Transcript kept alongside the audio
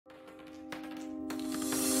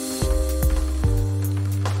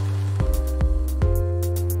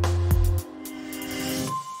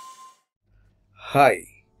Hi,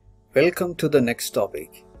 welcome to the next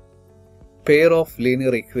topic. Pair of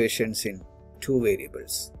linear equations in two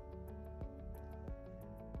variables.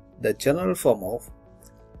 The general form of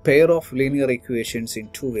pair of linear equations in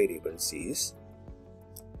two variables is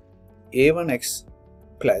a1x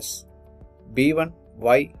plus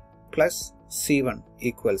b1y plus c1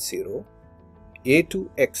 equals 0,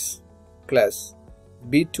 a2x plus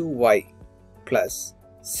b2y plus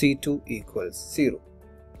c2 equals 0.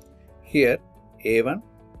 Here a1,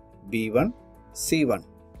 b1, c1,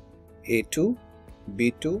 a2,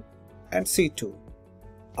 b2 and c2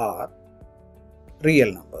 are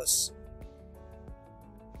real numbers.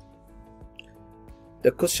 The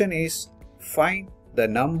question is, find the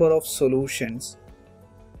number of solutions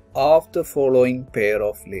of the following pair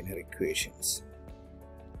of linear equations,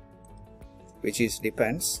 which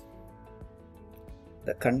depends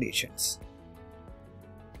the conditions.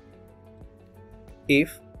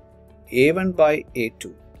 If a1 by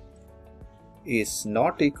a2 is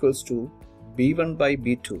not equals to b1 by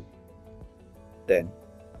b2, then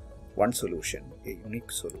one solution, a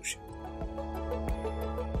unique solution.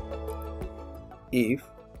 If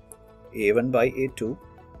a1 by a2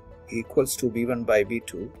 equals to b1 by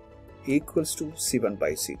b2 equals to c1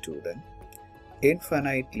 by c2, then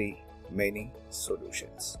infinitely many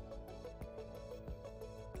solutions.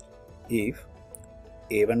 If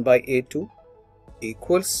a1 by a2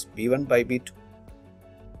 equals b1 by b2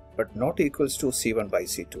 but not equals to c1 by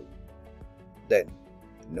c2, then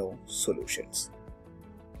no solutions.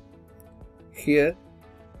 Here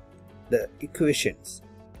the equations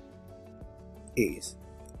is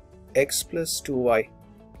x plus 2y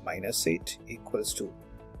minus 8 equals to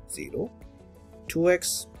 0,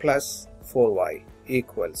 2x plus 4y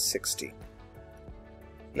equals 16.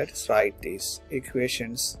 Let us write these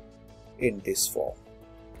equations in this form.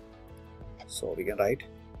 So we can write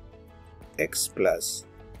x plus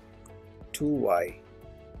 2y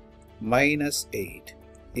minus 8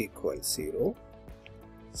 equals 0.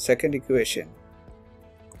 Second equation,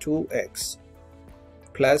 2x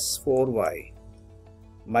plus 4y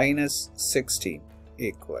minus 16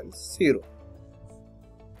 equals 0.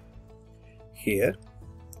 Here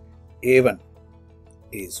a1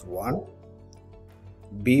 is 1,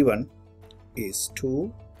 b1 is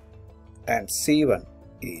 2 and c1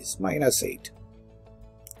 is minus 8.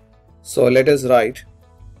 So let us write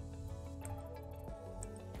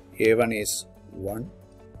a1 is 1,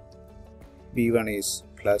 b1 is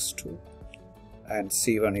plus 2 and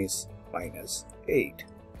c1 is minus 8.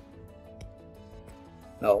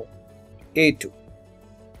 Now a2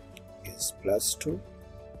 is plus 2,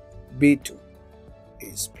 b2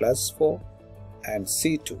 is plus 4 and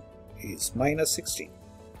c2 is minus 16.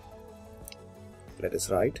 Let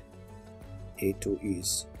us write a2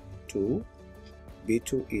 is 2,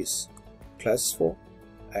 b2 is plus 4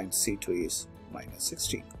 and c2 is minus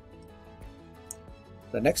 16.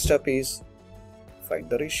 The next step is find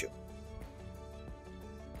the ratio.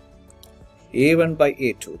 a1 by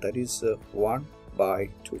a2, that is 1 by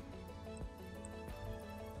 2.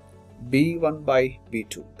 b1 by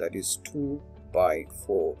b2, that is 2 by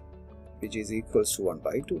 4, which is equals to 1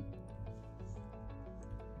 by 2.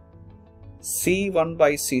 c1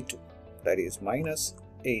 by c2, that is minus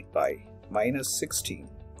 8 by minus 16,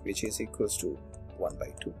 which is equals to 1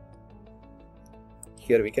 by 2.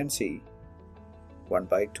 Here we can see 1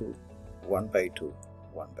 by 2, 1 by 2,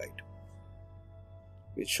 1 by 2,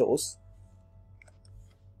 which shows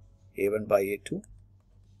a1 by a2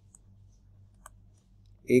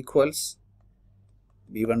 equals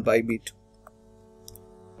b1 by b2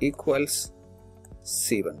 equals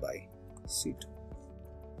c1 by c2.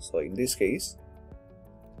 So in this case,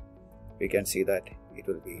 we can see that it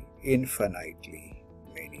will be infinitely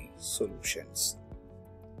many solutions.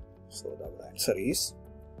 So the answer is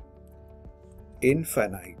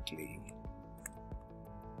infinitely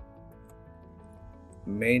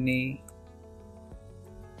many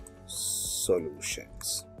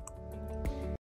solutions.